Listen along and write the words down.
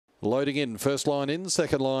Loading in, first line in,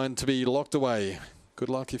 second line to be locked away. Good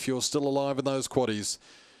luck if you're still alive in those quaddies.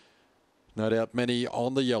 No doubt many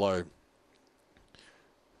on the yellow.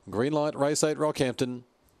 Green light, race 8, Rockhampton.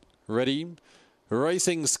 Ready.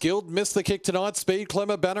 Racing Skilled, missed the kick tonight. Speed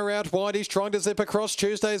Clemmer, Banner out wide. He's trying to zip across.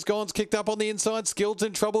 Tuesday's Gone's kicked up on the inside. Skilled's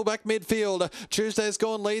in trouble back midfield. Tuesday's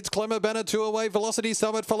Gone leads. Clemmer, Banner 2 away. Velocity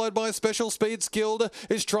Summit followed by Special Speed. Skilled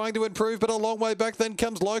is trying to improve, but a long way back. Then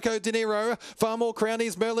comes Loco De Niro. Far more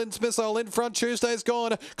Crownies. Merlin's Missile in front. Tuesday's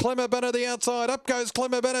Gone. Clemmer, Banner the outside. Up goes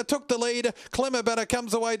Clemmer, Banner. Took the lead. Clemmer, Banner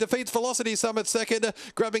comes away. Defeats Velocity Summit second.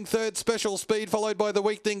 Grabbing third. Special Speed followed by the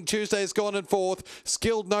weakening Tuesday's Gone in fourth.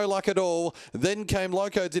 Skilled no luck at all. Then came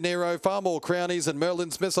Loco De Niro, Far More Crownies and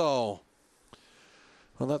Merlin's Missile.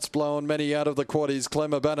 Well, that's blown many out of the quaddies.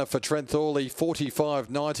 Clemmer Banner for Trent Thorley, 45,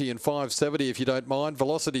 90 and 570 if you don't mind.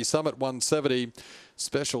 Velocity Summit 170.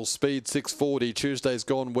 Special Speed 640. Tuesday's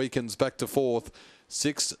Gone weakens back to fourth.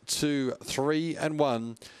 6, 2, 3 and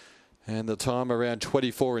 1. And the time around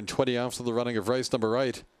 24 and 20 after the running of race number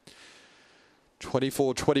 8.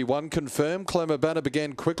 24-21 confirmed. Clemmer Banner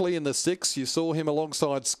began quickly in the 6. You saw him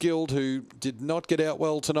alongside Skilled, who did not get out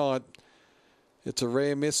well tonight. It's a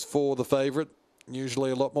rare miss for the favourite.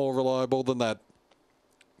 Usually a lot more reliable than that.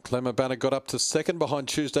 Clemmer Banner got up to second behind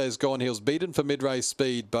Tuesday's Gone. He was beaten for mid-race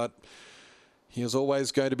speed, but he is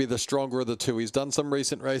always going to be the stronger of the two. He's done some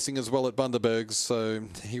recent racing as well at Bundaberg, so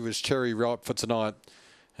he was cherry ripe for tonight.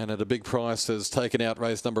 And at a big price has taken out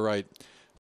race number 8.